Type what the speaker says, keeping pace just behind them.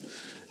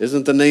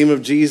Isn't the name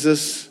of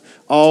Jesus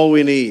all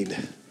we need?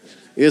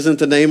 Isn't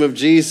the name of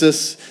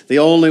Jesus the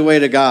only way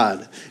to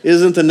God?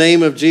 Isn't the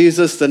name of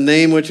Jesus the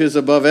name which is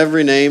above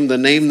every name, the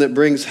name that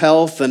brings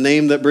health, the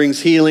name that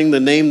brings healing, the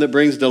name that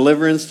brings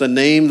deliverance, the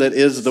name that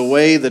is the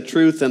way, the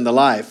truth, and the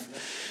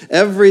life?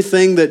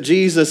 Everything that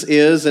Jesus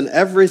is and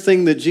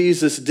everything that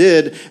Jesus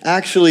did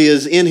actually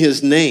is in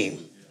his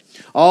name.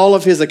 All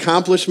of his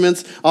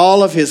accomplishments,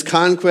 all of his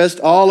conquest,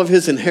 all of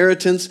his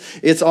inheritance,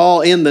 it's all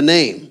in the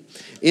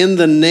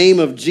name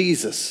of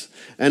Jesus.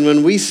 And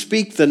when we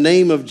speak the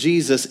name of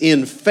Jesus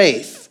in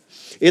faith,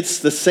 it's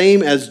the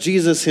same as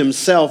Jesus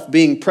himself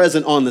being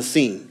present on the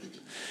scene.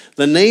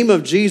 The name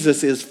of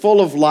Jesus is full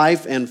of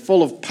life and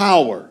full of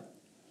power.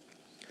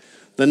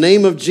 The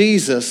name of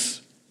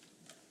Jesus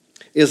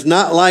is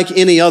not like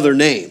any other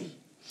name,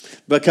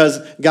 because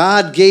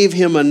God gave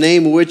him a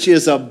name which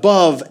is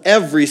above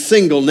every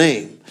single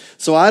name.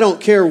 So I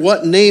don't care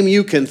what name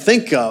you can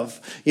think of.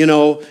 You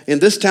know, in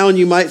this town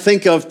you might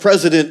think of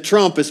President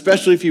Trump,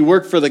 especially if you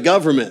work for the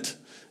government.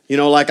 You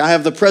know, like I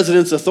have the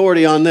president's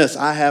authority on this.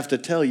 I have to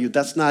tell you,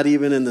 that's not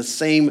even in the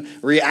same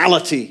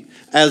reality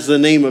as the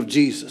name of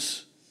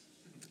Jesus.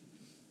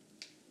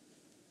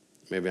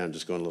 Maybe I'm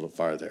just going a little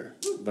far there.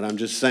 But I'm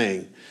just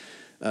saying,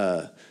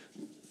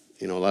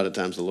 you know, a lot of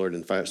times the Lord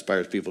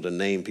inspires people to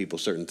name people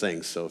certain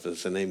things. So if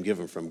it's a name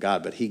given from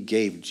God, but he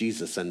gave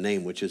Jesus a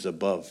name which is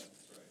above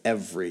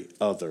every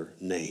other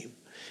name.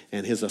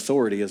 And his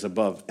authority is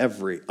above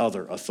every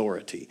other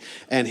authority.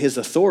 And his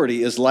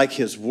authority is like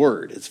his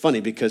word. It's funny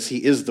because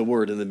he is the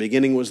word. In the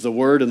beginning was the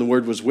word, and the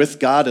word was with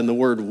God, and the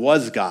word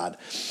was God.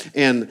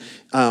 And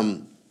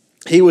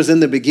he was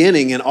in the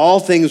beginning, and all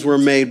things were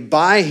made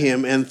by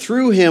him, and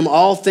through him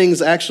all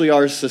things actually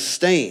are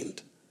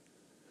sustained.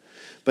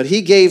 But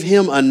he gave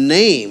him a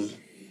name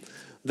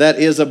that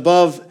is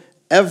above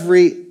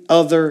every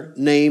other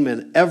name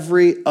and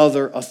every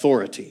other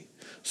authority.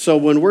 So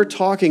when we're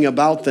talking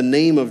about the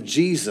name of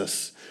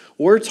Jesus,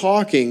 we're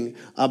talking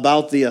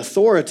about the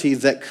authority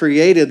that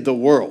created the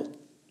world.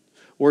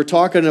 We're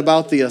talking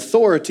about the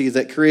authority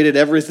that created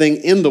everything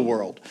in the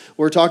world.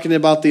 We're talking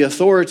about the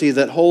authority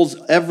that holds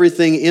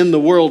everything in the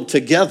world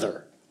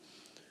together.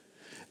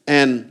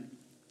 And,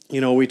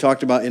 you know, we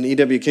talked about in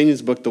E.W.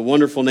 Kenyon's book, The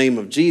Wonderful Name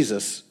of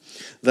Jesus,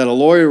 that a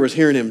lawyer was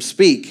hearing him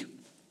speak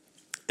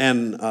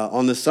and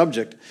on this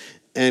subject,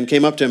 and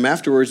came up to him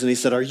afterwards and he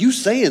said, "Are you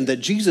saying that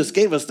Jesus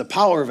gave us the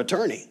power of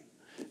attorney?"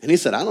 And he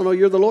said, "I don't know,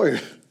 you're the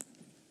lawyer."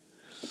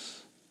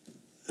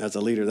 As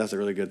a leader, that's a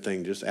really good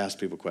thing. Just ask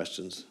people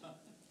questions.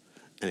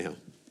 Anyhow,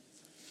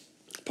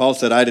 Paul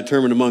said, "I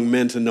determined among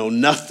men to know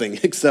nothing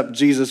except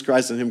Jesus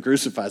Christ and him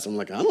crucified." So I'm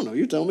like, "I don't know,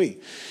 you tell me."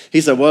 He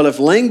said, "Well, if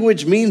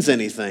language means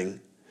anything,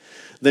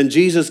 then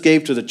Jesus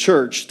gave to the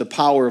church the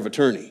power of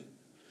attorney."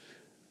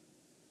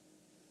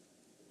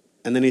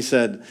 And then he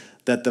said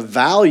that the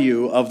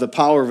value of the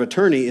power of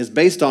attorney is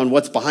based on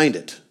what's behind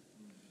it.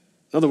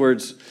 In other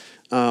words,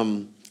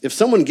 if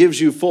someone gives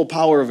you full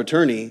power of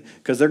attorney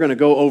because they're going to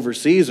go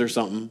overseas or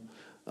something,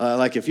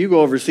 like if you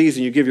go overseas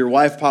and you give your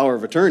wife power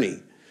of attorney,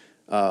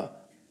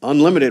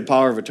 unlimited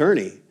power of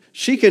attorney,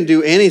 she can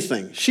do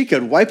anything. She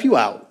could wipe you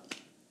out.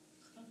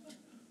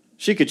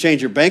 She could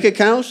change your bank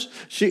accounts.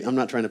 I'm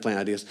not trying to plant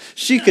ideas.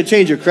 She could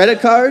change your credit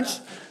cards.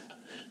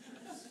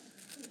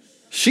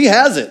 She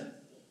has it.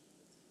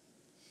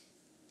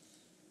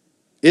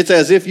 It's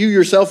as if you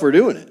yourself were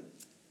doing it.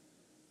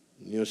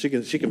 You know, she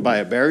can buy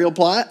a burial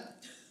plot.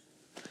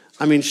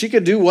 I mean, she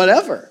could do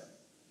whatever.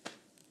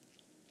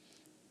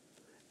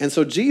 And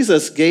so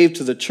Jesus gave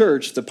to the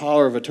church the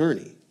power of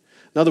attorney.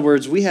 In other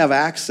words, we have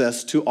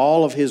access to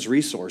all of his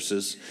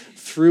resources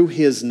through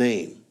his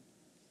name.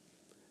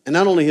 And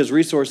not only his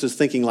resources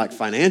thinking like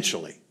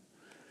financially,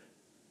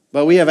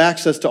 but we have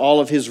access to all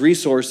of his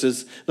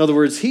resources. In other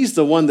words, he's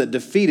the one that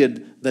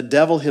defeated the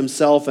devil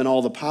himself and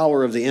all the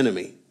power of the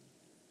enemy.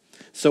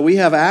 So we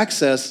have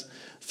access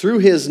through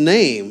his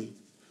name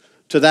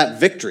to that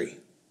victory.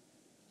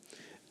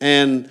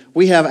 And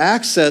we have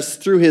access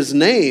through his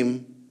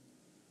name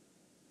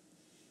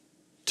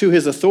to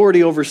his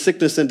authority over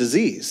sickness and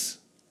disease.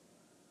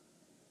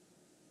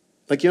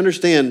 Like, you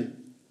understand,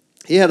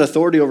 he had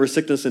authority over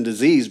sickness and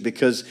disease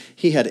because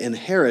he had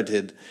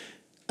inherited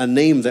a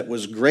name that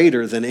was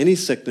greater than any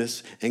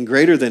sickness and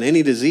greater than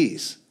any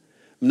disease.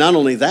 Not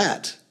only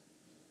that,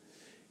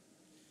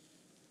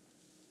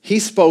 he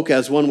spoke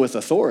as one with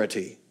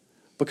authority.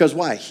 Because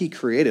why? He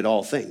created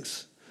all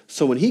things.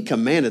 So when he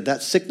commanded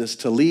that sickness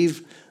to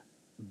leave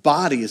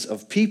bodies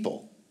of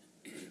people,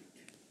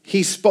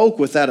 he spoke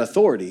with that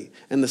authority,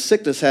 and the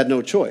sickness had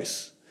no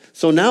choice.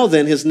 So now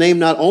then, his name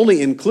not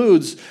only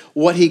includes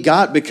what he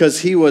got because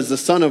he was the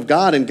Son of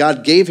God and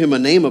God gave him a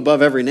name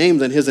above every name,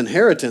 then his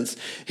inheritance,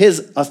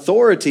 his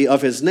authority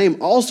of his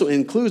name also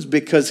includes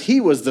because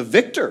he was the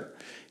victor.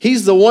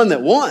 He's the one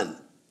that won.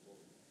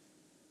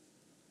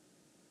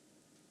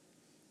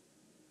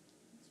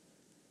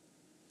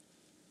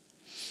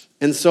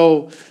 And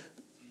so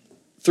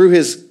through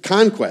his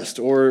conquest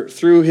or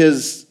through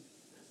his,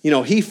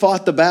 he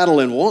fought the battle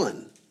and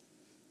won.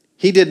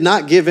 He did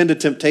not give in to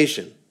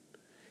temptation.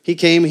 He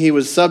came, he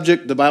was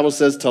subject, the Bible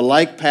says, to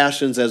like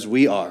passions as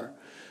we are.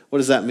 What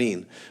does that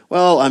mean?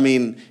 Well, I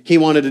mean, he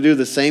wanted to do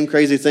the same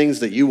crazy things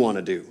that you want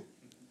to do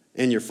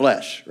in your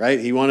flesh, right?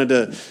 He wanted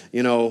to,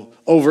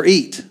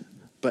 overeat.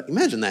 But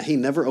imagine that, he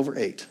never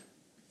overate.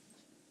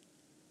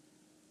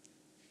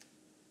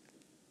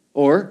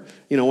 Or,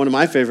 one of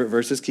my favorite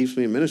verses, keeps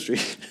me in ministry,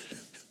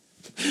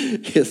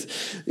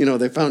 is,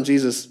 they found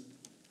Jesus,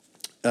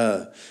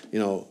 at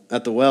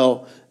the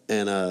well,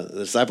 and the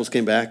disciples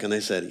came back and they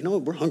said,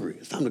 we're hungry.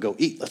 It's time to go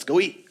eat. Let's go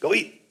eat. Go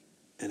eat.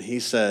 And he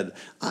said,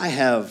 I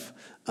have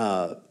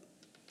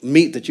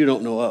meat that you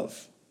don't know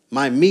of.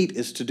 My meat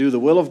is to do the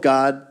will of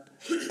God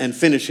and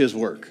finish his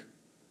work.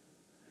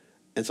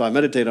 And so I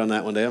meditated on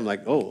that one day. I'm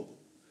like, oh,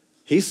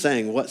 he's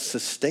saying what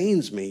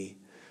sustains me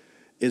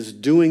is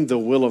doing the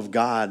will of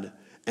God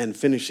and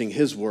finishing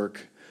his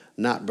work,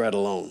 not bread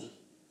alone.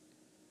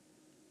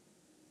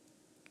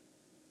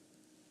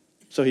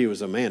 So he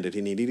was a man. Did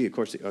he need to eat?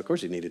 Of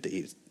course he needed to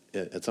eat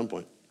at some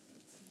point.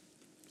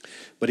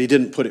 But he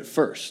didn't put it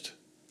first.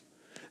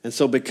 And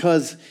so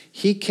because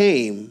he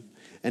came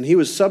and he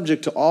was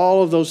subject to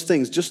all of those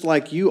things, just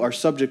like you are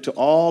subject to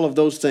all of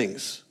those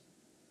things.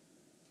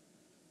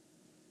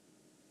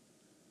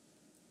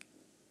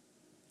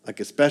 Like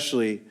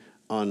especially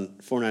on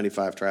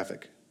 495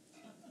 traffic.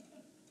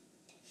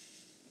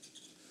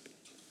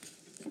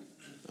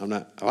 Why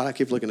do I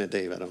keep looking at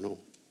Dave? I don't know.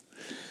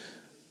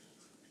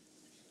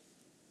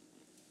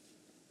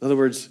 In other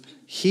words,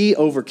 he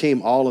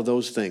overcame all of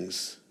those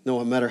things,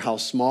 no matter how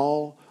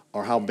small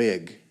or how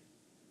big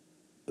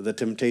the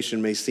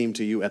temptation may seem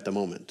to you at the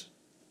moment.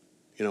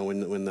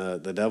 When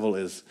the devil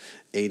is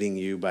aiding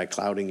you by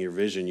clouding your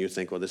vision, you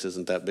think, well, this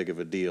isn't that big of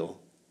a deal.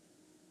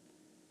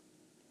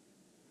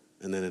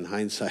 And then in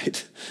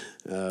hindsight,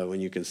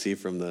 when you can see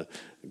from the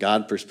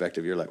God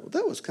perspective, you're like, well,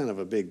 that was kind of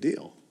a big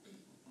deal.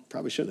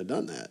 Probably shouldn't have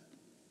done that.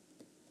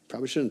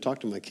 Probably shouldn't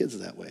talk to my kids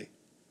that way.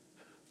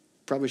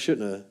 Probably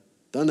shouldn't have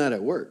done that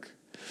at work.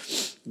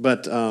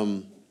 But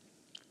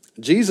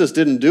Jesus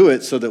didn't do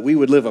it so that we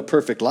would live a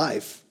perfect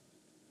life.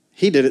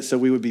 He did it so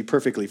we would be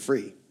perfectly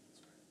free.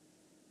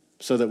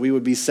 So that we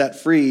would be set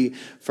free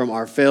from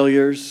our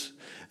failures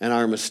and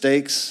our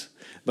mistakes.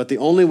 But the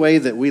only way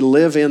that we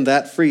live in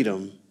that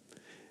freedom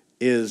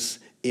is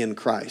in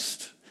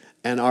Christ.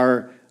 And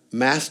our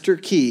master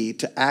key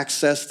to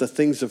access the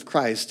things of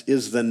Christ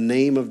is the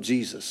name of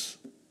Jesus.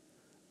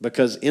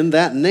 Because in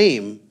that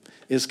name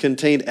is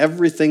contained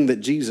everything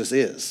that Jesus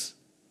is.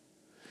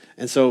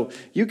 And so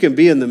you can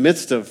be in the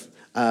midst of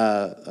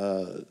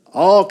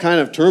all kind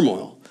of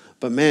turmoil,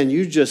 but man,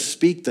 you just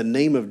speak the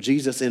name of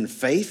Jesus in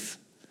faith,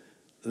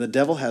 the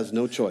devil has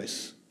no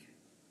choice.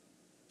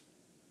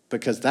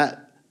 Because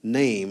that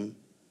name,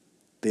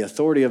 the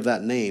authority of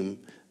that name,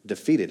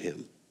 defeated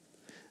him.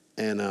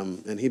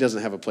 And he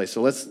doesn't have a place.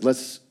 So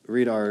let's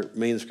read our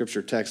main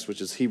scripture text, which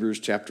is Hebrews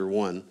chapter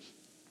 1.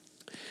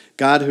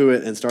 God who,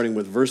 and starting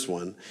with verse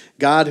 1,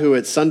 God who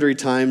at sundry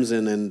times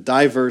and in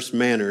diverse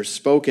manners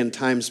spoke in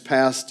times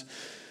past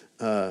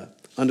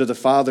unto the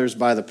fathers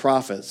by the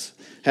prophets,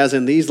 has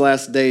in these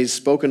last days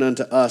spoken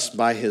unto us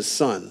by his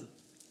Son,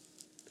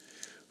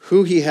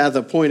 who he hath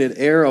appointed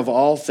heir of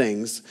all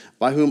things,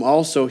 by whom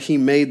also he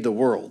made the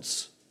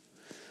worlds.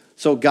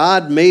 So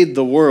God made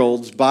the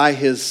worlds by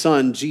his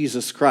Son,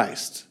 Jesus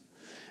Christ,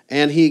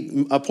 and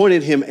he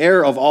appointed him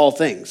heir of all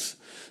things.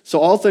 So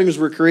all things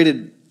were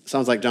created.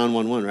 Sounds like John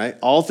 1:1, right?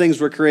 All things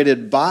were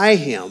created by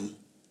him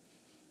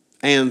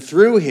and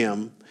through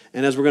him.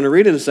 And as we're going to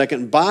read in a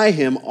second, by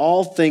him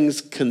all things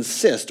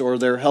consist, or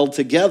they're held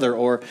together.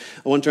 Or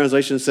one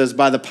translation says,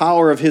 by the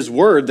power of his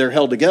word, they're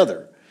held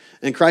together.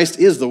 And Christ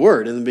is the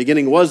Word. In the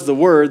beginning was the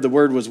Word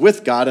was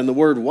with God, and the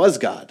Word was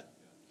God.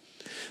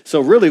 So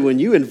really, when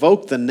you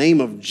invoke the name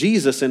of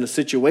Jesus in a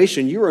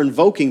situation, you're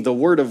invoking the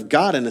Word of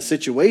God in a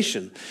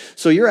situation.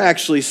 So you're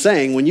actually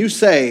saying, when you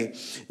say,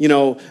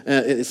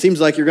 it seems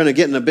like you're going to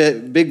get in a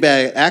big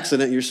bad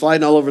accident, you're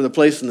sliding all over the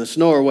place in the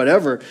snow or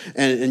whatever,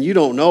 and you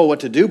don't know what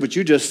to do, but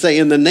you just say,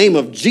 in the name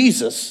of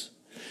Jesus,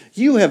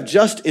 you have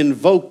just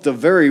invoked the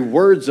very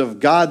words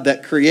of God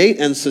that create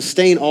and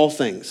sustain all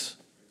things.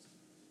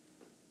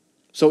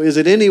 So is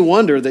it any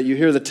wonder that you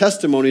hear the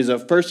testimonies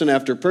of person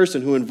after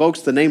person who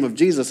invokes the name of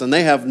Jesus and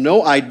they have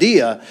no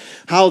idea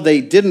how they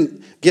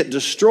didn't get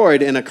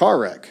destroyed in a car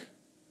wreck?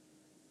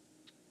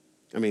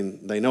 I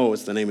mean, they know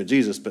it's the name of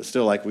Jesus, but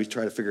still, like, we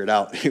try to figure it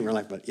out. We're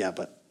like, but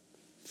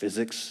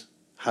physics?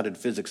 How did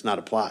physics not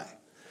apply?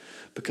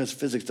 Because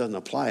physics doesn't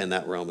apply in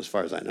that realm as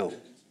far as I know.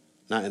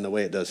 Not in the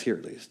way it does here,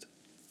 at least.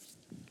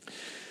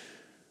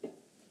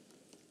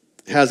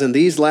 Has in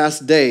these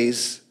last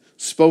days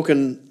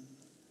spoken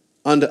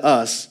unto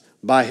us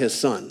by his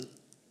Son,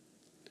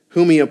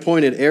 whom he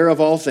appointed heir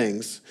of all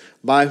things,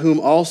 by whom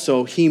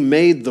also he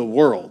made the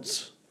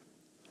worlds,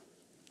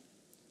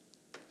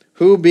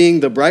 who being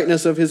the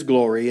brightness of his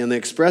glory and the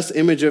express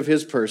image of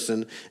his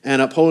person,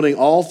 and upholding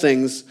all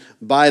things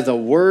by the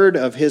word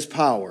of his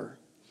power,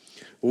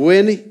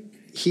 when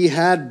he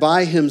had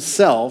by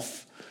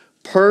himself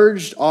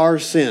purged our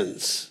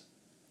sins.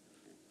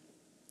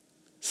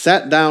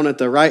 sat down at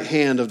the right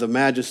hand of the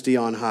majesty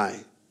on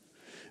high,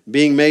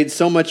 being made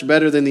so much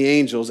better than the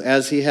angels,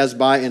 as he has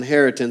by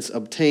inheritance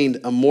obtained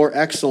a more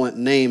excellent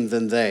name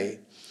than they.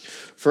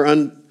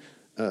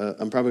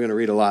 I'm probably going to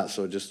read a lot,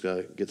 so just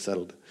get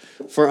settled.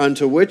 For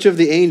unto which of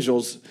the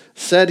angels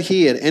said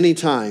he at any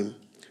time,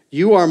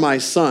 you are my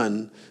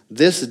son,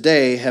 this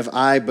day have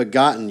I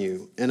begotten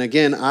you. And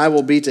again, I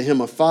will be to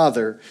him a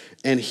father,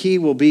 and he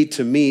will be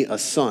to me a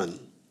son.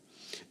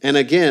 And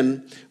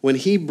again, when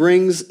he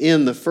brings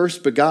in the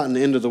first begotten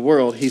into the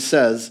world, he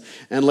says,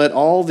 and let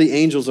all the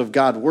angels of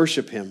God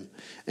worship him.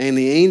 And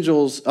the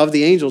angels,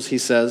 he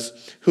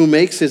says, who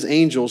makes his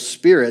angels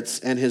spirits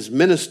and his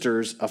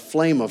ministers a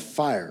flame of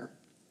fire.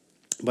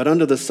 But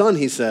unto the Son,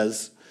 he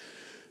says,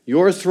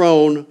 your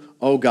throne,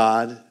 O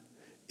God,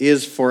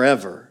 is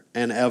forever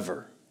and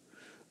ever.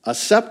 A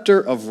scepter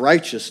of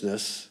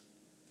righteousness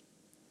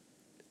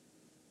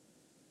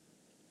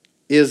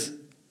is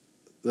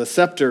the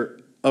scepter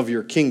of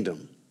your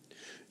kingdom.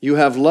 You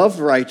have loved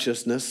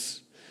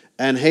righteousness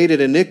and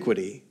hated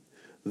iniquity.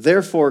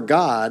 Therefore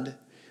God,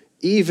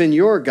 even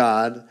your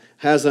God,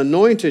 has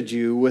anointed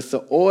you with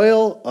the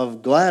oil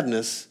of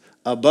gladness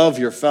above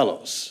your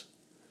fellows.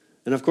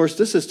 And of course,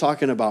 this is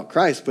talking about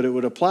Christ, but it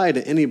would apply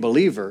to any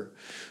believer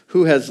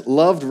who has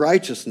loved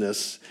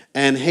righteousness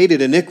and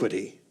hated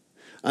iniquity.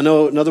 I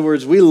know, in other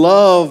words, we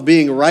love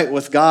being right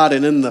with God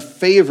and in the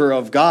favor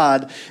of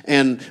God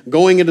and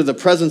going into the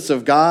presence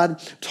of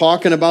God,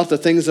 talking about the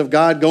things of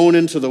God, going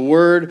into the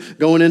Word,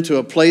 going into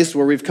a place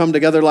where we've come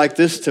together like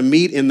this to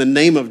meet in the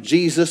name of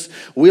Jesus.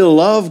 We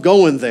love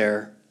going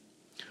there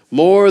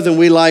more than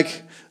we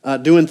like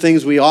doing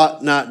things we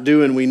ought not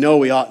do and we know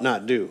we ought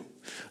not do.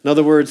 In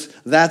other words,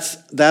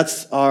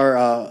 that's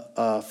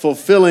our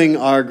fulfilling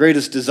our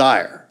greatest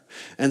desire.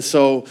 And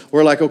so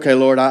we're like, okay,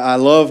 Lord, I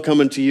love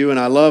coming to you and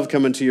I love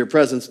coming to your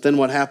presence. Then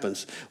what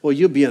happens? Well,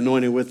 you'll be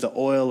anointed with the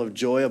oil of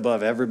joy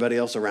above everybody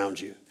else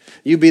around you.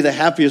 You'll be the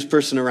happiest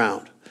person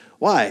around.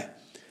 Why?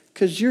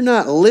 Because you're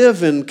not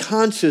living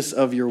conscious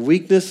of your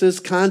weaknesses,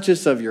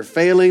 conscious of your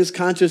failings,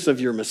 conscious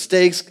of your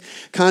mistakes,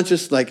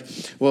 conscious like,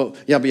 well,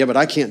 yeah, but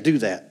I can't do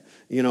that.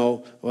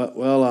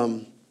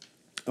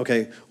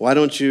 Okay, why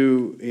don't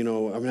you,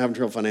 I'm having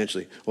trouble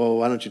financially. Well,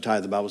 why don't you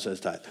tithe? The Bible says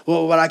tithe.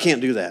 Well, but I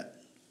can't do that.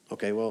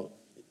 Okay, well,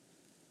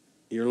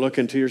 you're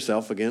looking to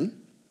yourself again,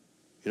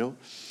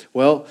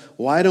 Well,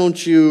 why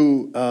don't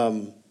you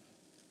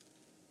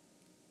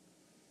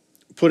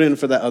put in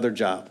for that other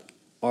job?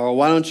 Or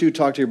why don't you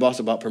talk to your boss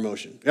about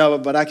promotion? Yeah,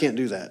 but I can't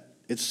do that.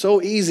 It's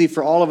so easy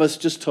for all of us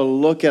just to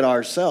look at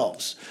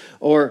ourselves.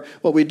 Or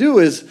what we do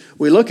is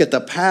we look at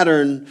the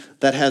pattern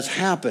that has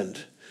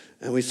happened.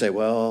 And we say,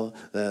 well,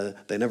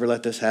 they never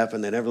let this happen.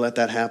 They never let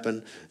that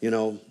happen.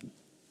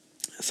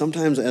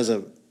 Sometimes as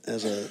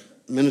a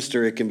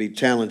minister, it can be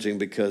challenging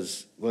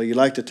because, well, you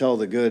like to tell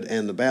the good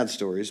and the bad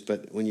stories,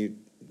 but when you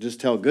just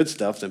tell good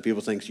stuff, then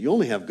people think you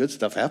only have good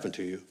stuff happen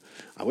to you.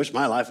 I wish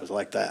my life was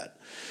like that.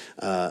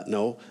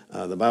 No,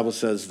 the Bible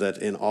says that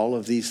in all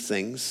of these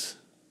things,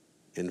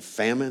 in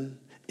famine,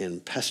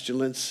 in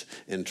pestilence,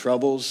 in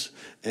troubles,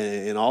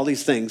 in all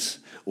these things,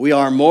 we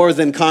are more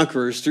than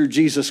conquerors through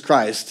Jesus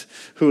Christ,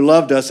 who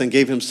loved us and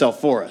gave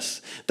himself for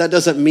us. That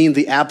doesn't mean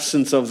the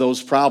absence of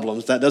those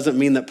problems. That doesn't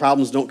mean that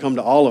problems don't come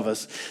to all of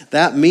us.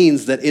 That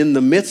means that in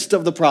the midst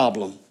of the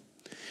problem,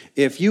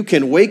 if you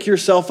can wake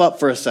yourself up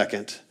for a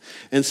second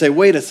and say,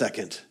 wait a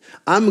second,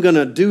 I'm going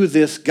to do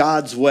this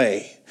God's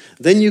way,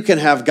 then you can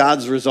have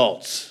God's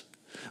results.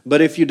 But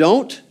if you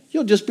don't,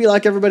 you'll just be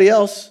like everybody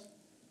else.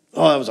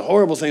 Oh, that was a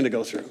horrible thing to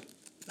go through.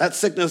 That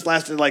sickness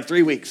lasted like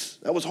 3 weeks.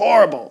 That was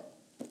horrible.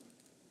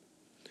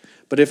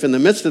 But if in the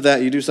midst of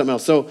that you do something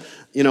else. So,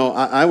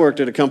 I worked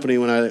at a company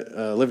when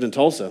I lived in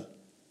Tulsa.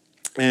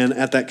 And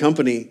at that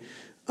company,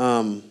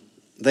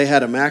 they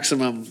had a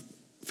maximum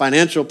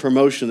financial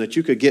promotion that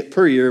you could get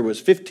per year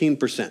was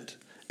 15%.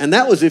 And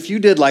that was if you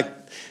did like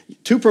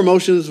 2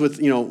 promotions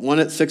with, one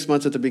at 6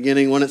 months at the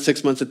beginning, one at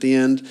 6 months at the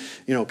end.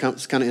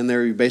 It's kind of in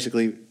there. You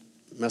basically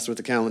mess with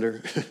the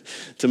calendar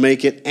to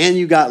make it, and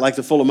you got like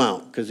the full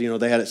amount because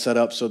they had it set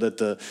up so that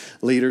the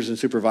leaders and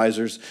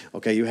supervisors,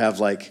 okay, you have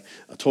like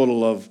a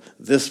total of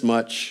this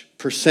much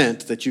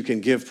percent that you can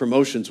give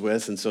promotions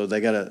with, and so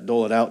they got to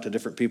dole it out to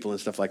different people and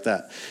stuff like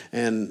that.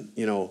 And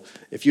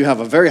if you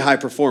have a very high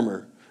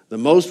performer, the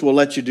most we'll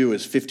let you do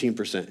is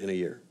 15% in a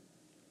year.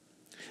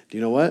 Do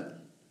you know what?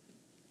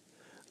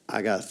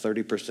 I got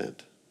 30%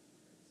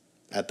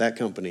 at that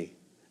company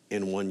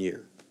in 1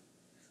 year.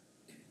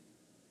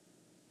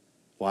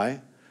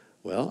 Why?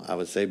 Well, I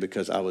would say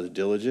because I was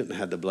diligent and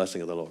had the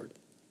blessing of the Lord.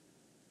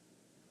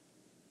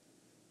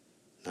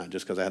 Not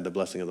just because I had the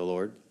blessing of the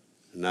Lord,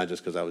 and not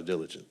just because I was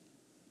diligent.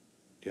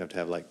 You have to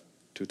have like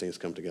 2 things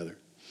come together.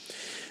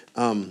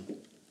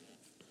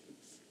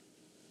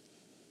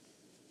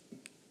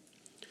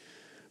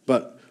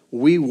 But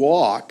we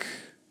walk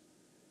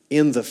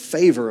in the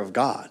favor of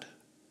God.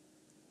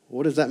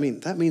 What does that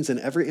mean? That means in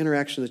every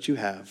interaction that you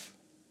have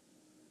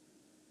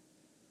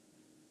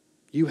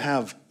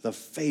the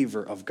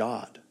favor of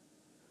God.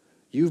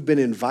 You've been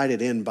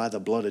invited in by the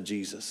blood of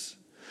Jesus.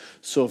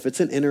 So if it's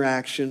an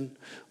interaction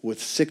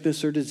with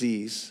sickness or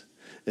disease,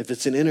 if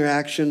it's an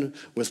interaction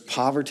with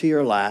poverty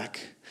or lack,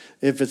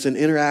 if it's an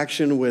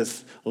interaction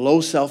with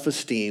low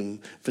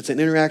self-esteem, if it's an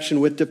interaction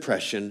with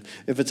depression,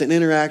 if it's an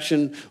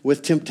interaction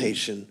with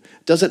temptation,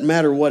 doesn't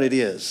matter what it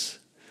is,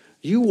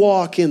 you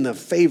walk in the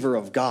favor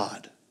of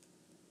God.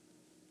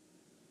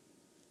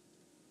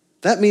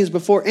 That means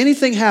before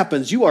anything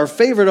happens, you are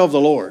favored of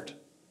the Lord.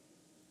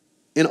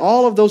 In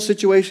all of those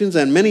situations,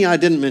 and many I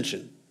didn't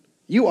mention,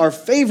 you are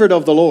favored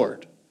of the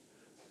Lord.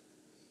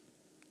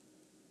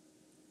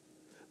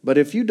 But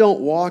if you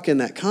don't walk in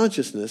that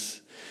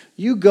consciousness,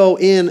 you go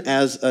in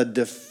as a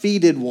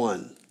defeated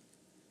one.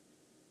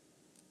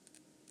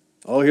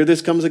 Oh, here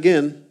this comes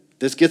again.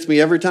 This gets me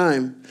every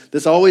time.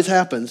 This always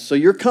happens. So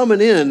you're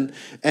coming in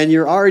and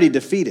you're already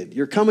defeated.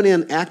 You're coming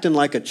in acting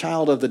like a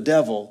child of the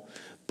devil,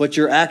 but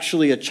you're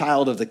actually a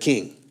child of the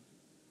King.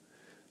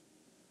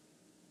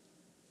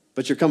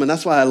 But you're coming.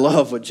 That's why I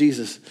love what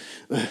Jesus,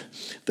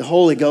 the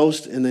Holy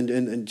Ghost,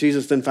 and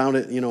Jesus then found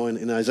it,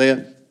 in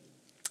Isaiah.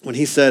 When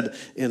he said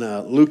in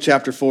Luke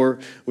chapter 4,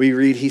 we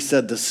read, he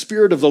said, the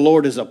Spirit of the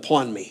Lord is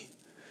upon me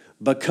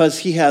because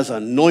he has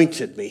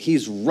anointed me.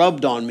 He's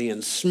rubbed on me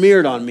and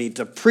smeared on me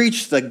to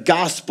preach the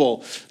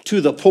gospel to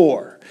the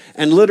poor.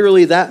 And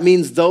literally that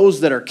means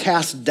those that are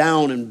cast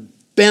down and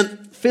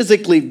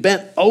physically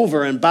bent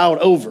over and bowed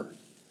over.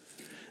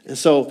 And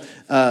so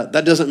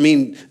that doesn't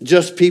mean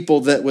just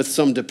people that with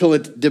some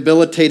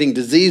debilitating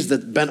disease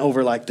that bent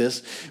over like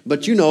this,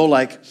 but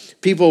like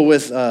people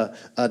with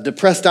a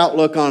depressed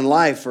outlook on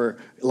life or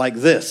like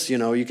this,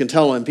 you can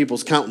tell in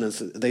people's countenance.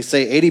 They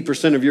say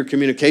 80% of your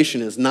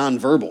communication is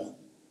nonverbal.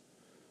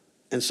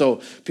 And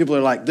so people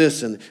are like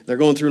this and they're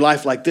going through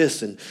life like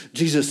this. And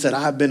Jesus said,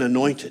 I've been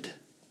anointed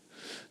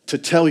to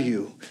tell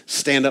you,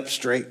 stand up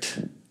straight,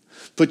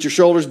 put your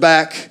shoulders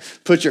back,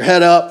 put your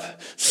head up,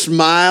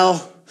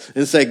 smile,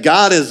 and say,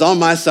 God is on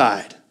my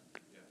side,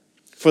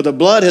 for the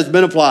blood has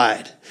been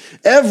applied.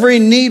 Every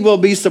need will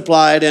be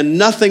supplied and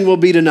nothing will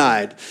be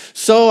denied.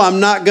 So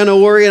I'm not going to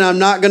worry and I'm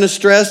not going to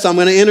stress. I'm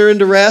going to enter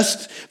into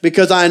rest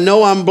because I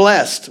know I'm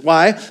blessed.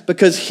 Why?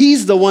 Because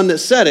he's the one that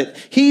said it.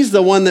 He's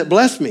the one that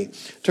blessed me.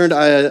 Turn to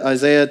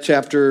Isaiah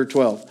chapter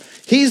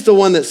 12. He's the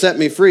one that set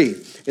me free.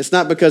 It's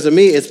not because of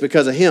me, it's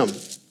because of him.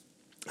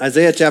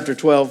 Isaiah chapter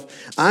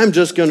 12, I'm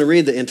just going to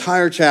read the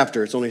entire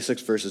chapter. It's only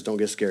 6 verses, don't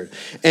get scared.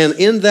 And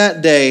in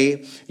that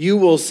day, you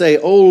will say,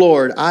 O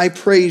Lord, I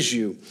praise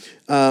you.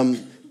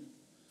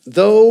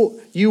 Though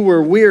you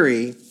were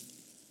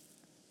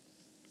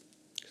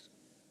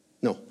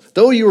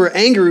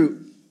angry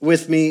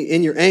with me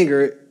in your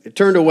anger, it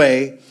turned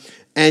away,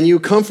 and you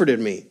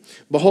comforted me.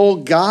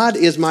 Behold, God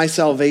is my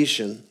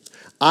salvation.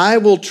 I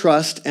will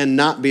trust and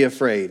not be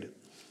afraid.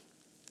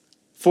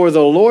 For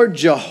the Lord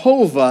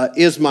Jehovah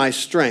is my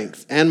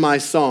strength and my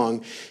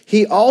song.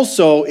 He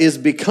also is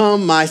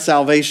become my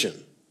salvation.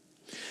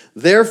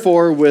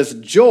 Therefore,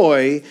 with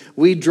joy,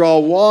 we draw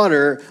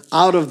water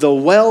out of the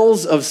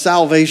wells of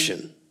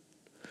salvation.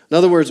 In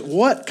other words,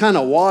 what kind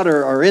of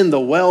water are in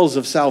the wells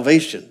of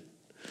salvation?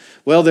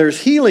 Well,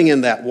 there's healing in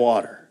that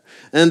water,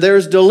 and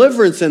there's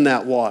deliverance in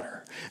that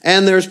water,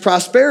 and there's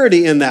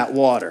prosperity in that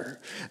water,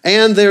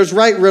 and there's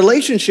right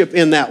relationship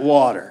in that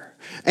water.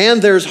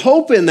 And there's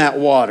hope in that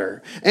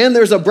water. And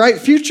there's a bright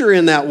future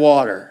in that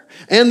water.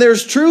 And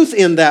there's truth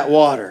in that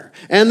water.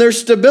 And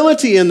there's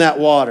stability in that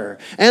water.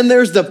 And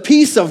there's the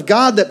peace of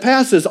God that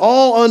passes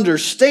all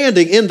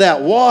understanding in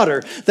that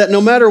water. That no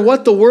matter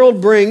what the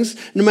world brings,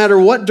 no matter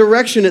what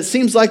direction it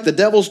seems like the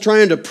devil's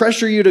trying to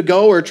pressure you to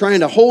go or trying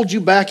to hold you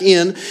back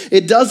in,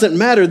 it doesn't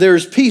matter.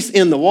 There's peace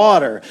in the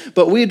water.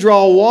 But we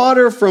draw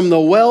water from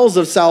the wells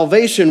of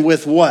salvation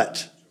with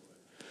what?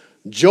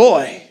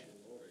 Joy.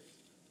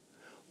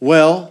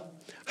 Well,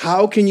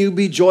 how can you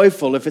be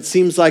joyful if it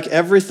seems like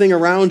everything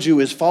around you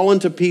is falling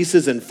to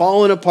pieces and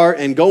falling apart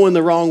and going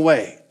the wrong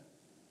way?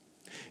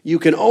 You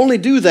can only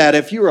do that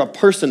if you're a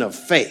person of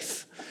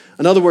faith.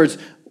 In other words,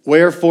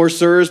 wherefore,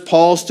 sirs,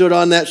 Paul stood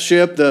on that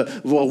ship.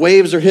 The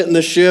waves are hitting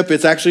the ship.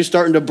 It's actually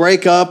starting to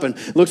break up and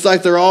looks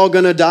like they're all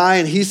going to die.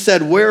 And he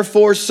said,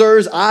 wherefore,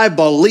 sirs, I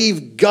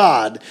believe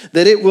God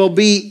that it will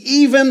be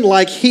even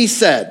like he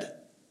said.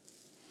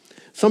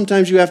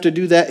 Sometimes you have to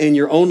do that in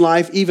your own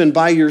life, even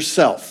by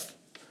yourself.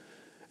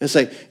 And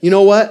say, you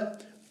know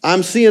what?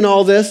 I'm seeing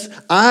all this.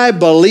 I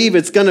believe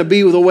it's going to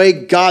be the way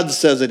God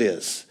says it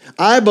is.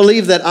 I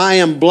believe that I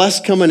am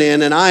blessed coming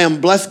in and I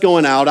am blessed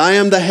going out. I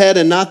am the head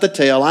and not the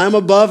tail. I am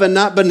above and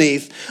not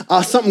beneath.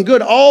 Something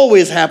good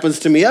always happens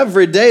to me.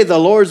 Every day the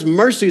Lord's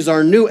mercies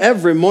are new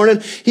every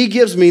morning. He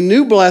gives me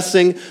new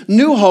blessing,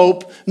 new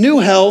hope, new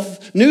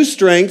health, new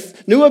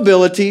strength, new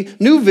ability,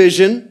 new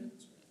vision.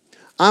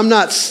 I'm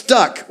not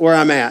stuck where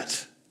I'm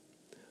at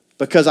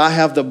because I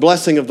have the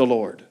blessing of the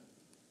Lord.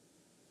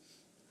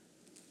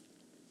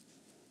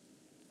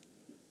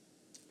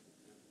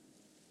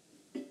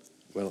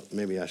 Well,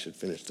 maybe I should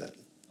finish that.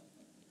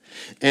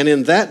 And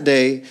in that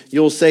day,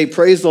 you'll say,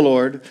 praise the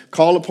Lord,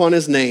 call upon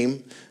his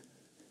name,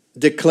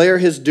 declare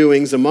his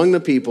doings among the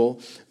people,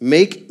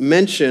 make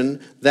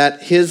mention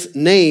that his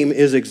name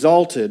is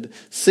exalted,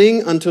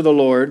 sing unto the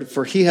Lord,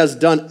 for he has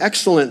done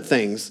excellent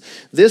things.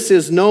 This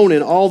is known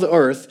in all the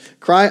earth.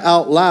 Cry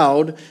out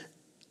loud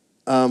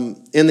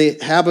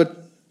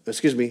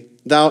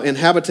thou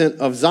inhabitant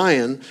of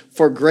Zion,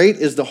 for great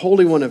is the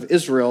Holy One of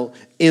Israel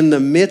in the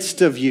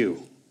midst of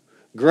you.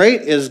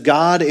 Great is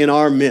God in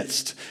our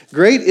midst.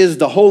 Great is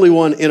the Holy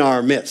One in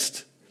our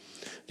midst.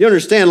 You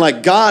understand,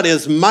 like God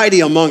is mighty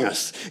among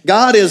us.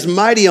 God is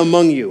mighty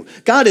among you.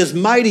 God is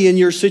mighty in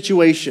your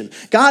situation.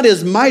 God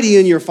is mighty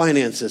in your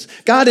finances.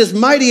 God is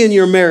mighty in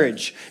your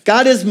marriage.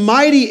 God is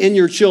mighty in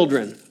your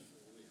children.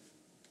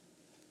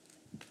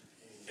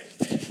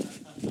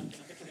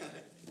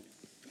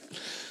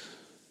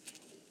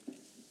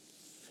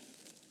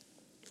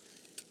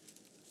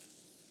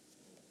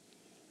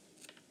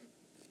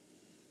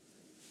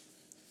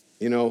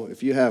 You know,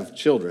 if you have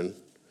children,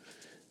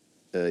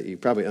 you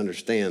probably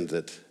understand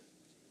that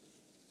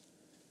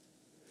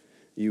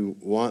you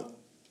want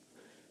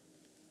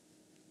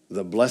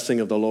the blessing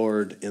of the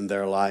Lord in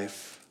their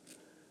life.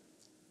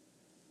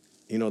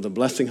 You know, the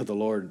blessing of the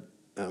Lord,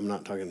 I'm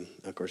not talking,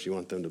 of course, you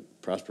want them to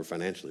prosper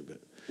financially, but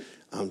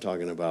I'm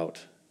talking about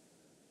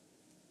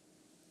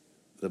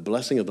the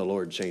blessing of the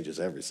Lord changes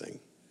everything.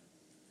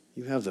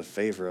 You have the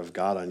favor of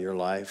God on your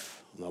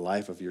life, on the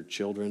life of your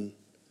children.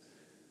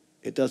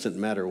 It doesn't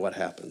matter what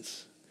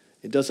happens.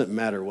 It doesn't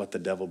matter what the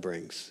devil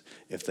brings.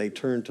 If they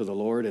turn to the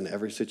Lord in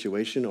every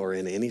situation or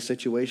in any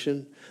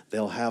situation,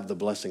 they'll have the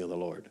blessing of the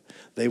Lord.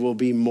 They will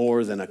be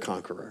more than a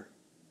conqueror.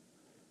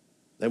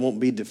 They won't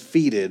be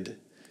defeated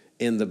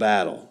in the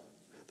battle.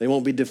 They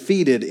won't be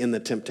defeated in the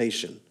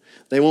temptation.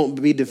 They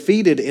won't be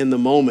defeated in the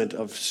moment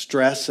of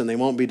stress, and they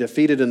won't be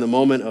defeated in the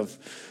moment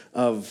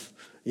of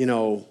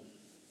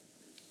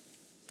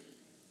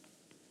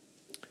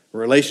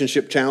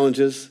relationship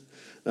challenges.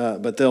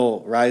 But they'll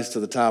rise to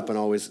the top and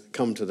always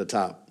come to the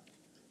top.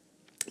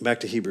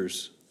 Back to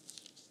Hebrews.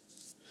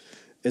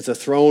 It's a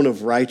throne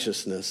of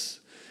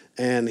righteousness,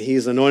 and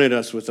he's anointed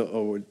us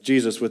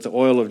Jesus with the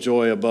oil of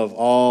joy above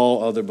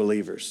all other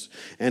believers.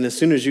 And as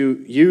soon as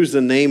you use the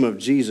name of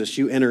Jesus,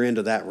 you enter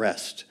into that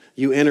rest.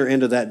 You enter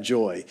into that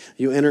joy.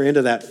 You enter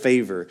into that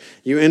favor.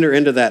 You enter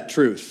into that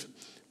truth.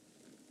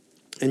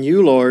 And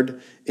you,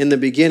 Lord, in the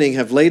beginning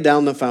have laid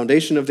down the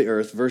foundation of the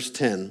earth, verse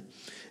 10,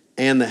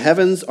 and the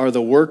heavens are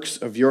the works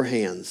of your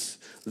hands.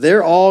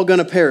 They're all going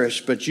to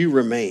perish, but you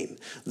remain.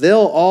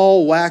 They'll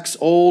all wax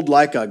old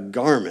like a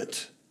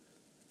garment.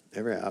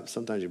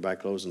 Sometimes you buy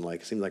clothes and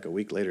it seems like a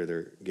week later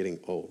they're getting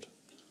old.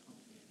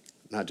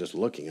 Not just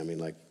looking,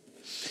 maybe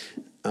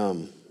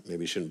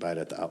you shouldn't buy it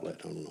at the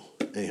outlet. I don't know.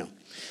 Anyhow.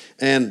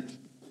 And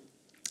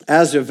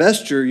as a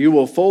vesture, you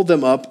will fold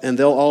them up and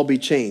they'll all be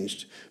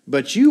changed.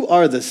 But you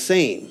are the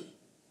same.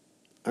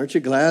 Aren't you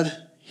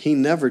glad? He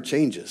never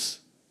changes.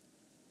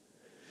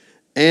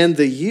 And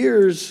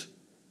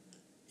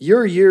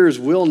your years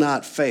will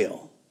not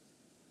fail.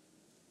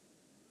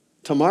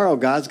 Tomorrow,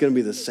 God's going to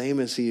be the same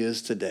as he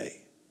is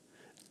today.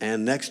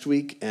 And next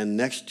week and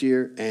next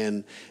year.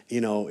 And,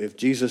 if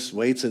Jesus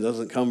waits and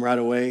doesn't come right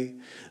away,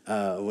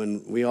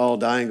 when we all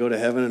die and go to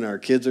heaven and our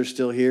kids are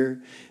still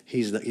here,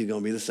 he's going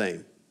to be the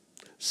same.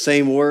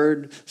 Same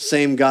word,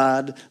 same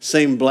God,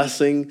 same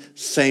blessing,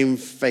 same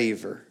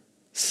favor,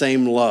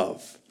 same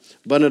love.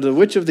 But unto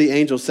which of the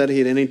angels said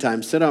he at any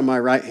time, sit on my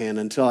right hand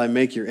until I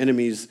make your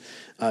enemies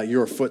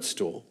your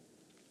footstool?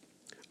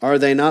 Are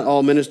they not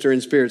all minister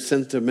in spirit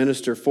sent to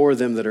minister for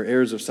them that are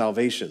heirs of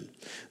salvation?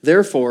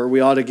 Therefore, we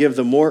ought to give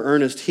the more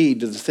earnest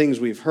heed to the things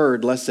we've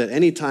heard, lest at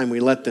any time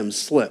we let them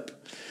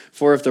slip.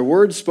 For if the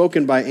word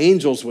spoken by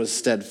angels was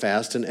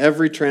steadfast, and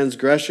every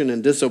transgression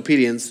and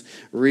disobedience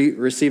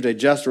received a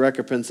just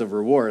recompense of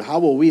reward, how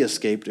will we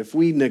escape if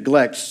we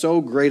neglect so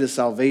great a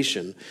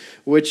salvation,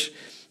 which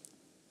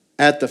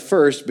at the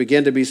first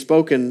began to be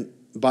spoken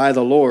by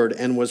the Lord,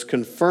 and was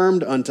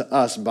confirmed unto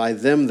us by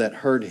them that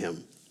heard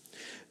him?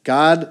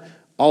 God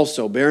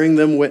also bearing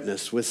them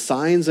witness with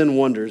signs and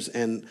wonders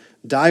and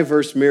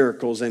diverse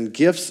miracles and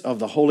gifts of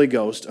the Holy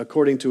Ghost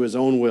according to his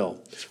own will.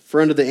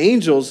 For unto the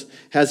angels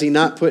has he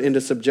not put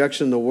into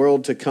subjection the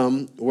world to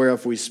come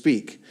whereof we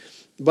speak.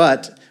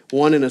 But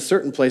one in a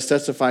certain place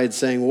testified,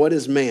 saying, what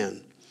is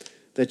man,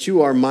 that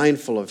you are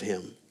mindful of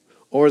him?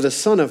 Or the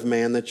son of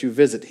man, that you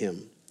visit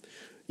him?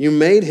 You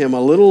made him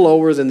a little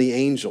lower than the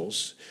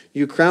angels.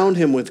 You crowned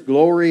him with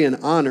glory and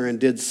honor and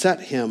did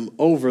set him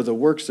over the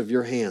works of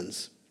your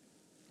hands.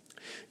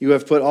 You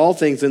have put all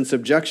things in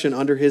subjection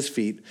under his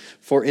feet,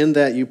 for in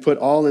that you put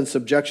all in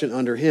subjection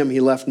under him, he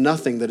left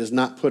nothing that is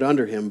not put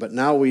under him. But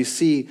now we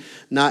see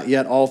not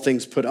yet all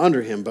things put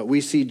under him, but we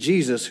see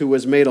Jesus, who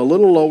was made a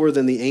little lower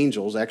than the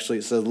angels. Actually,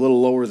 it says a little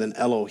lower than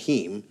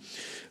Elohim,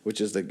 which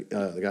is the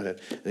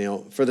Godhead.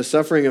 For the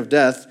suffering of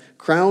death,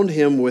 crowned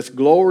him with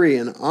glory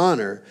and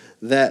honor,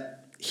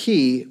 that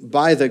he,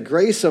 by the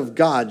grace of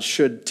God,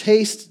 should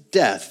taste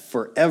death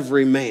for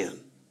every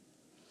man.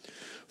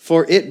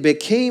 For it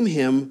became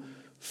him,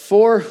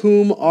 for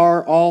whom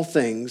are all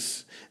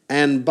things,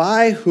 and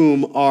by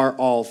whom are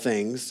all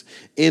things,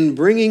 in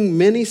bringing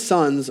many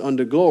sons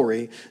unto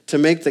glory, to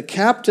make the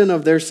captain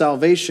of their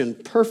salvation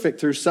perfect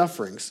through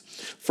sufferings.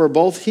 For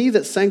both he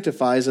that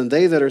sanctifies and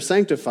they that are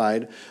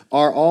sanctified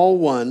are all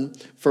one,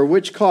 for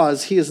which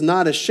cause he is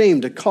not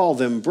ashamed to call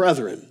them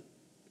brethren.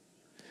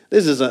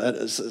 This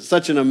is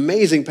such an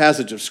amazing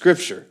passage of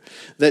Scripture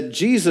that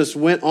Jesus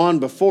went on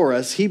before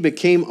us. He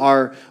became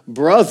our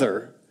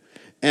brother,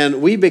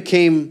 and we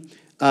became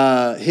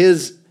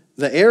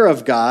the heir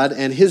of God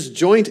and his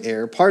joint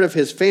heir, part of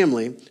his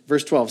family.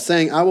 Verse 12,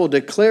 saying, I will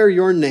declare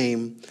your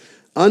name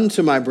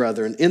unto my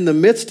brethren. In the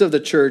midst of the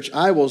church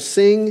I will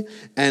sing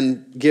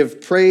and give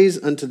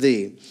praise unto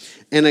thee.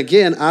 And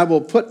again, I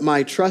will put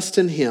my trust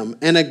in him.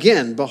 And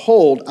again,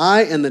 behold,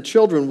 I and the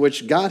children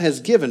which God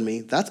has given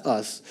me, that's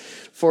us,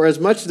 for as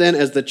much then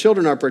as the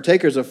children are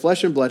partakers of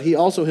flesh and blood, he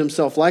also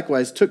himself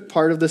likewise took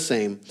part of the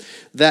same,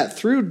 that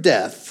through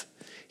death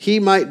he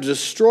might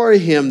destroy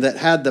him that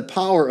had the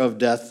power of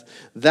death,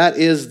 that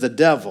is the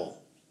devil.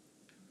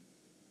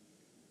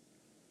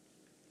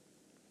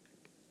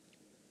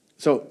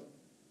 So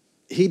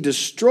he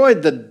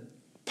destroyed the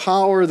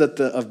power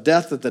of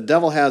death that the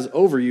devil has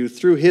over you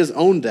through his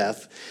own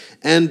death,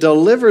 and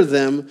deliver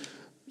them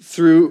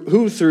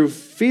who through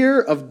fear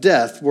of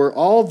death were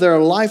all their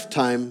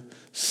lifetime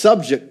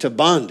subject to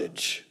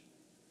bondage.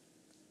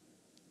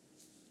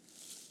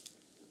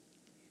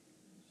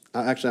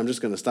 Actually, I'm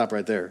just going to stop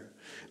right there.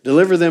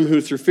 Deliver them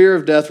who through fear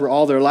of death were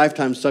all their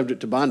lifetime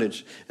subject to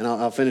bondage. And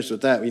I'll finish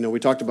with that. We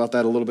talked about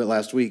that a little bit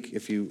last week,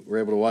 if you were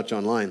able to watch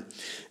online.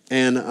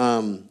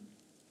 And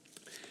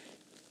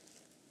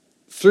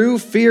through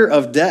fear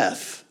of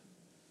death,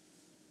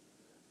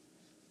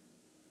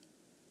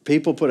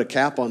 people put a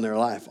cap on their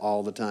life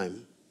all the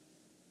time.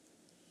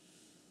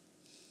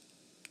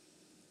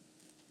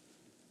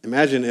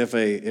 Imagine if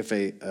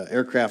a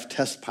aircraft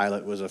test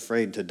pilot was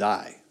afraid to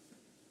die.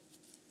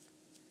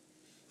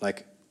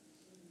 Like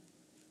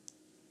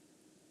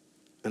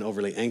an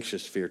overly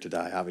anxious fear to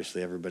die.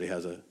 Obviously, everybody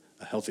has a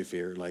healthy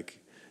fear, like,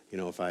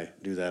 if I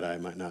do that, I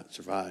might not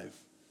survive.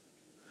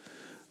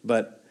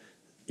 But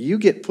you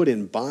get put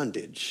in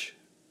bondage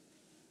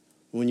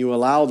when you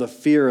allow the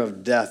fear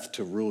of death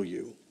to rule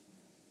you.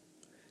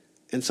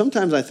 And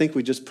sometimes I think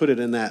we just put it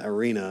in that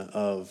arena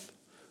of,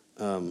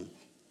 I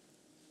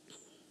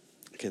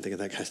can't think of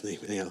that guy's name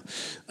anyhow,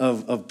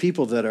 of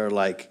people that are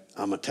like,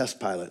 I'm a test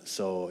pilot,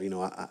 so,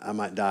 I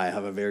might die. I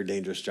have a very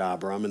dangerous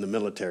job, or I'm in the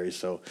military,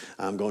 so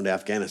I'm going to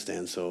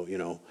Afghanistan, so,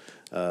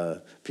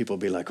 people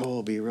be like,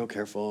 oh, be real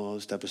careful, all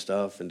this type of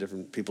stuff, and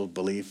different people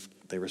believe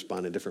they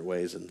respond in different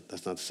ways, and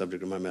that's not the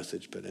subject of my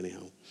message, but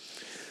anyhow.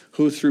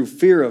 Who through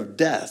fear of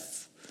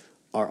death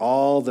are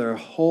all their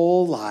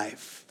whole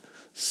life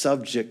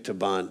subject to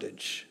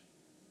bondage.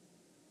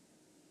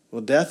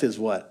 Well, death is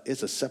what?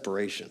 It's a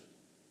separation.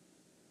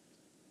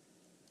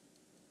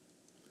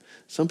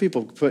 Some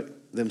people put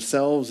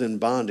themselves in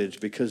bondage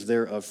because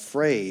they're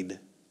afraid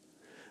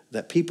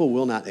that people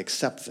will not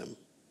accept them.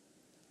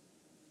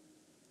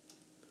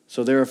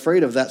 So they're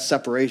afraid of that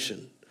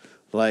separation.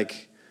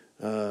 Like,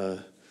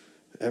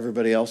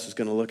 everybody else is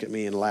going to look at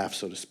me and laugh,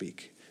 so to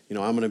speak. I'm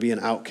going to be an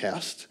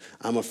outcast.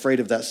 I'm afraid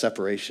of that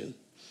separation.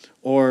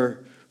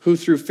 Or who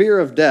through fear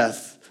of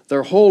death,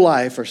 their whole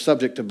life are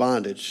subject to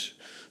bondage.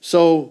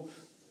 So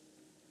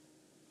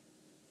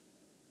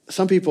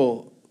some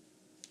people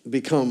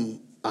become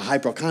a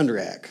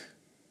hypochondriac.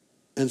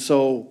 And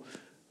so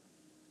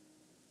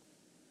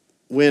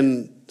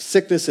when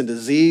sickness and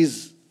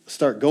disease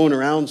start going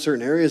around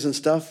certain areas and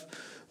stuff,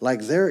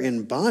 like they're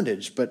in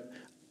bondage. But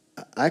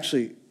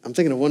actually, I'm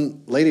thinking of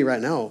one lady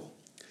right now,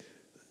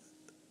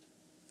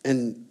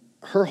 and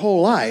her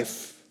whole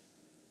life,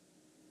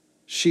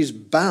 she's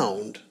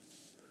bound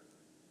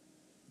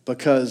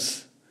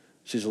because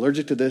she's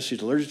allergic to this,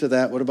 she's allergic to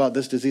that. What about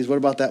this disease? What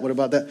about that? What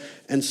about that?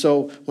 And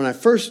so when I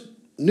first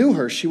knew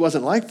her, she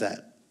wasn't like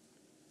that.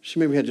 She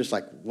maybe had just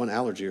like one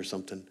allergy or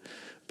something.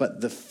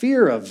 But the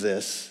fear of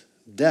this,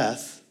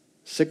 death,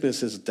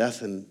 sickness is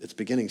death in its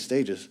beginning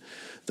stages.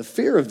 The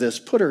fear of this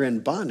put her in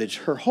bondage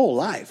her whole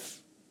life.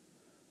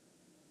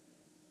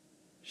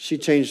 She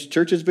changed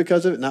churches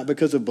because of it, not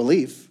because of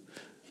belief.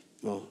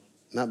 Well,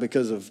 not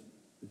because of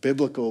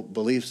biblical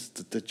beliefs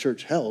that the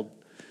church held.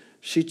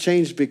 She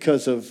changed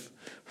because of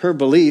her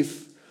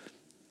belief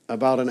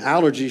about an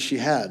allergy she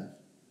had.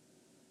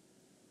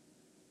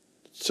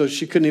 So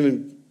she couldn't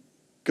even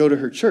go to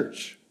her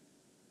church.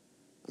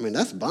 I mean,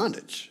 that's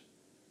bondage.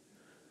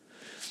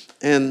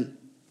 And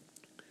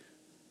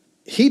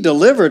he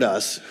delivered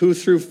us who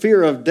through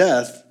fear of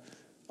death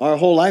our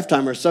whole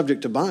lifetime are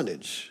subject to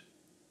bondage.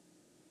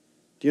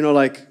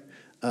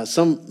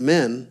 Some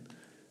men,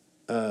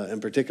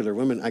 in particular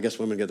women, I guess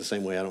women get the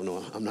same way. I don't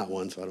know. I'm not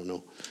one, so I don't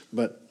know.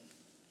 But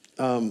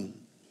I'll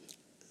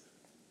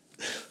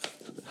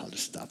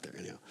just stop there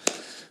anyhow.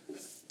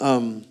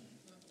 A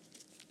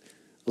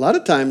lot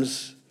of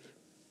times,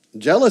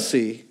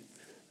 jealousy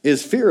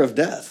is fear of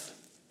death.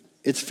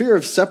 It's fear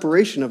of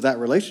separation of that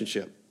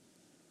relationship.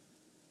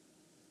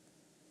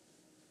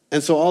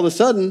 And so all of a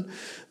sudden,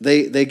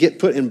 they get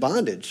put in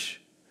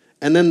bondage.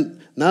 And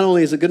then not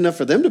only is it good enough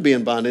for them to be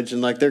in bondage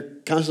and like they're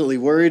constantly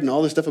worried and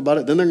all this stuff about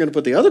it, then they're going to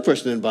put the other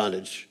person in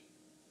bondage.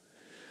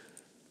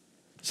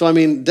 So, I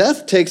mean,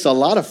 death takes a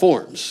lot of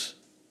forms.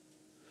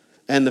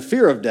 And the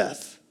fear of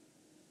death.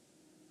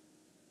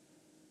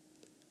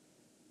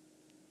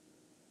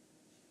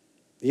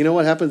 You know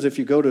what happens if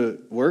you go to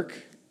work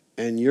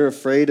and you're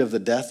afraid of the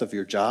death of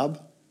your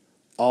job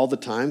all the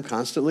time,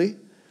 constantly?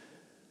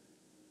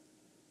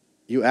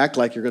 You act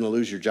like you're going to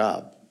lose your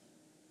job.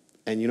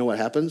 And you know what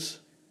happens?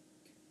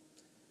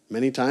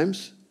 Many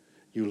times,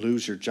 you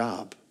lose your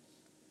job.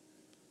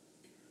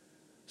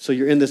 So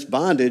you're in this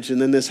bondage,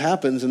 and then this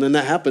happens, and then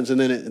that happens, and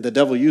then the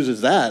devil uses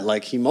that,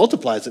 like he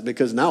multiplies it,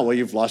 because now, well,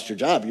 you've lost your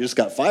job. You just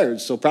got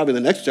fired, so probably the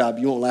next job,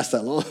 you won't last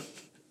that long.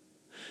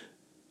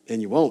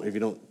 And you won't if you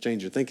don't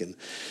change your thinking.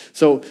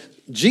 So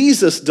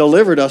Jesus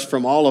delivered us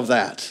from all of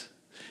that.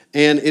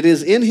 And it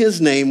is in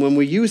his name, when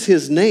we use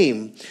his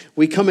name,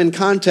 we come in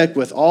contact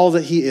with all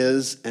that he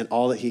is and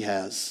all that he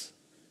has.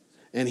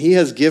 And he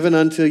has given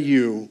unto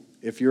you,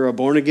 if you're a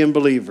born-again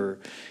believer,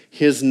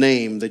 his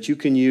name that you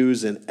can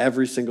use in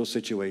every single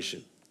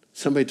situation.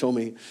 Somebody told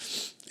me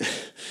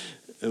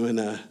when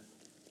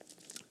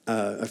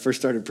I first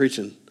started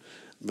preaching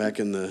back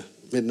in the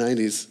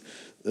mid-'90s,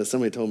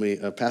 somebody told me,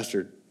 my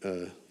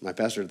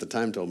pastor at the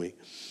time told me,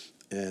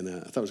 and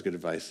I thought it was good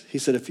advice. He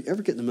said, if you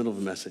ever get in the middle of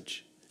a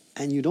message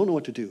and you don't know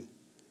what to do,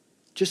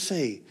 just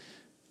say,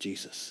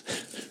 Jesus.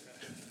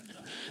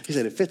 He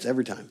said, it fits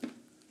every time.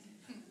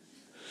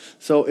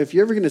 So if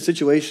you ever get in a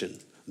situation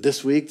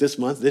this week, this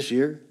month, this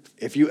year,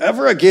 if you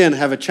ever again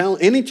have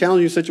any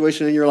challenging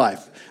situation in your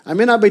life, I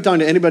may not be talking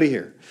to anybody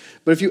here,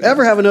 but if you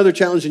ever have another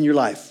challenge in your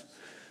life,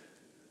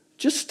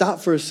 just stop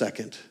for a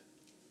second.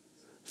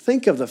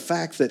 Think of the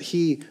fact that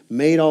he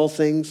made all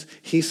things,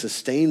 he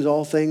sustains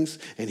all things,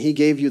 and he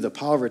gave you the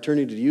power of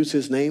eternity to use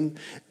his name.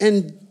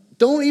 And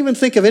don't even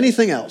think of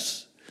anything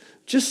else.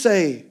 Just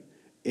say,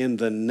 in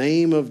the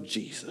name of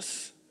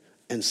Jesus,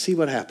 and see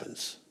what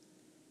happens.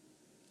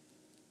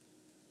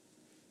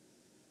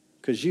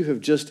 Because you have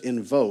just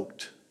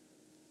invoked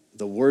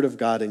the word of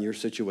God in your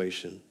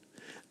situation.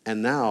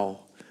 And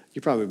now,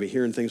 you probably be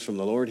hearing things from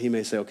the Lord. He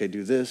may say, okay,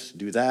 do this,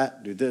 do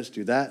that, do this,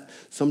 do that.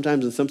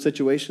 Sometimes in some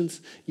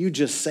situations, you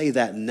just say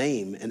that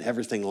name and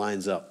everything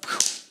lines up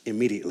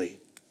immediately.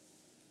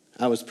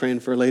 I was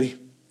praying for a lady,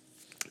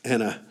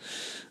 and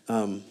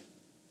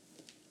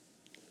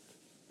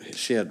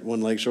she had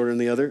one leg shorter than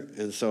the other.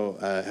 And so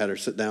I had her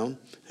sit down,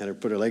 had her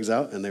put her legs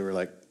out, and they were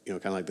like,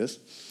 kind of like this.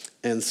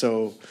 And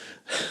so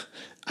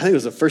I think it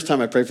was the first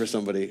time I prayed for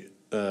somebody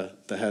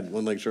that had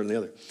one leg shorter than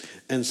the other.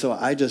 And so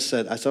I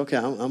said, okay,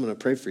 I'm going to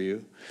pray for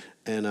you.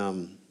 And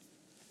I'm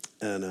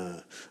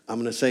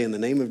going to say in the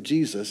name of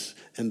Jesus.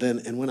 And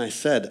when I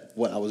said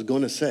what I was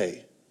going to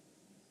say,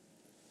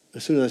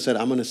 as soon as I said,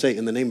 I'm going to say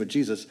in the name of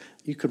Jesus,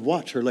 you could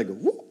watch her leg go,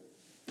 whoop.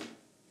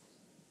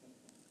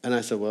 And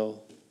I said,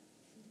 well,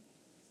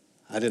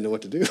 I didn't know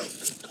what to do.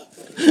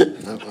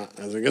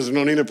 I guess we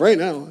don't need to pray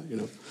now,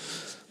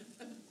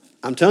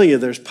 I'm telling you,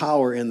 there's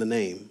power in the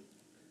name.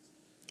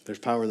 There's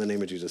power in the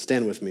name of Jesus.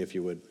 Stand with me if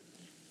you would.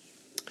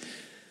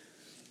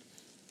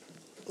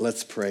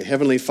 Let's pray.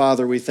 Heavenly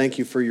Father, we thank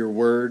you for your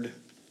word.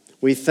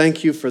 We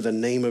thank you for the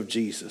name of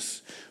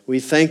Jesus.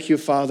 We thank you,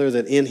 Father,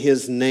 that in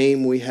his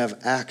name we have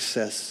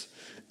access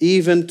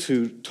even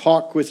to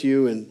talk with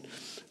you and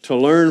to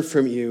learn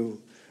from you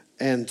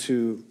and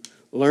to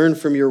learn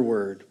from your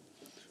word.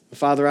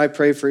 Father, I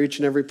pray for each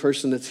and every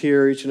person that's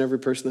here, each and every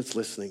person that's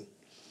listening.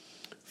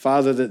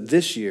 Father, that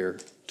this year,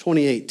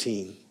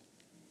 2018,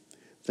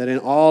 that in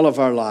all of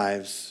our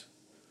lives,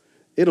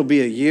 it'll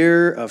be a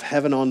year of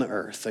heaven on the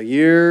earth, a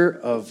year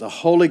of the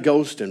Holy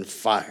Ghost and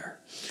fire,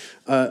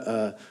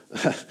 a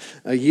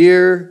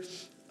year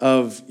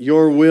of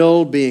your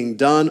will being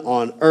done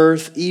on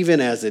earth, even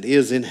as it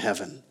is in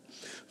heaven.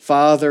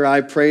 Father,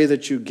 I pray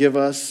that you give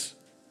us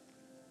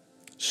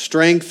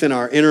strength in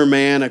our inner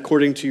man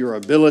according to your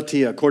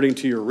ability, according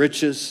to your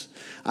riches.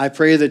 I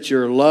pray that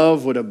your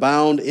love would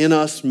abound in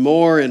us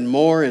more and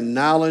more in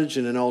knowledge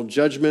and in all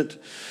judgment.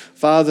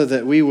 Father,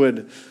 that we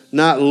would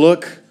not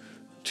look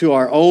to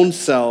our own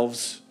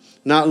selves,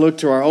 not look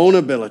to our own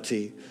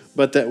ability,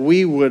 but that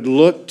we would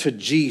look to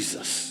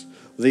Jesus,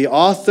 the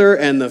author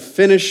and the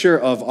finisher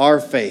of our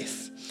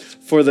faith.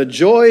 For the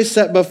joy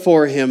set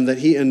before him that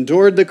he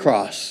endured the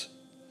cross,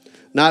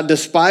 not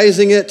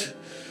despising it,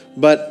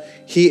 but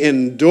he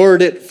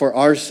endured it for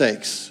our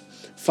sakes.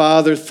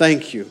 Father,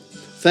 thank you.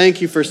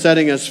 Thank you for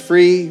setting us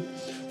free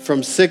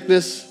from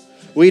sickness.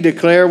 We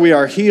declare we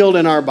are healed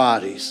in our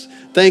bodies.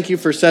 Thank you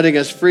for setting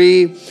us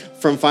free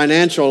from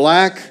financial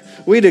lack.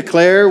 We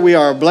declare we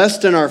are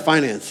blessed in our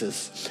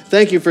finances.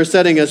 Thank you for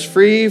setting us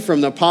free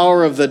from the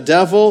power of the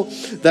devil,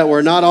 that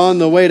we're not on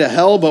the way to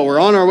hell, but we're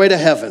on our way to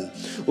heaven,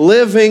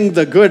 living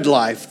the good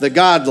life, the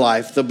God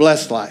life, the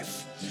blessed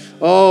life.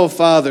 Oh,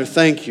 Father,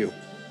 thank you.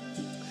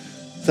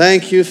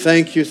 Thank you,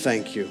 thank you,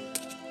 thank you.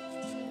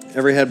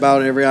 Every head bowed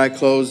and every eye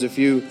closed. If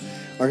you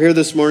are here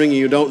this morning and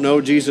you don't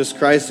know Jesus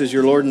Christ as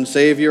your Lord and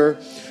Savior,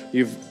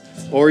 you've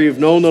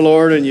known the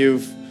Lord and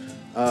you've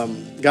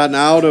gotten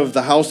out of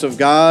the house of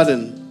God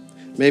and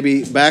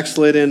maybe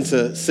backslid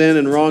into sin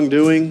and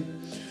wrongdoing,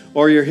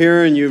 or you're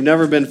here and you've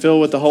never been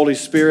filled with the Holy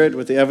Spirit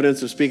with the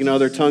evidence of speaking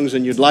other tongues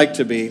and you'd like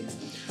to be,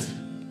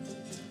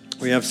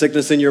 or you have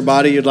sickness in your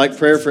body, you'd like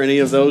prayer for any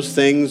of those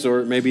things,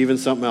 or maybe even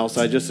something else,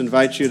 I just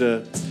invite you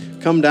to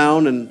come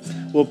down and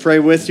we'll pray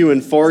with you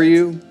and for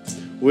you.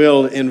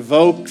 We'll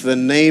invoke the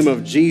name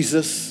of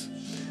Jesus.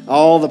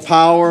 All the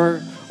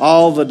power,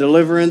 all the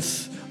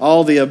deliverance,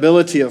 all the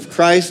ability of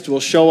Christ will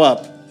show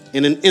up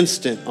in an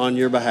instant on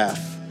your behalf.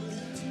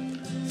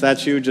 If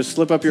that's you, just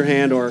slip up your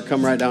hand or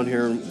come right down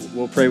here and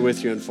we'll pray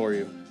with you and for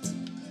you.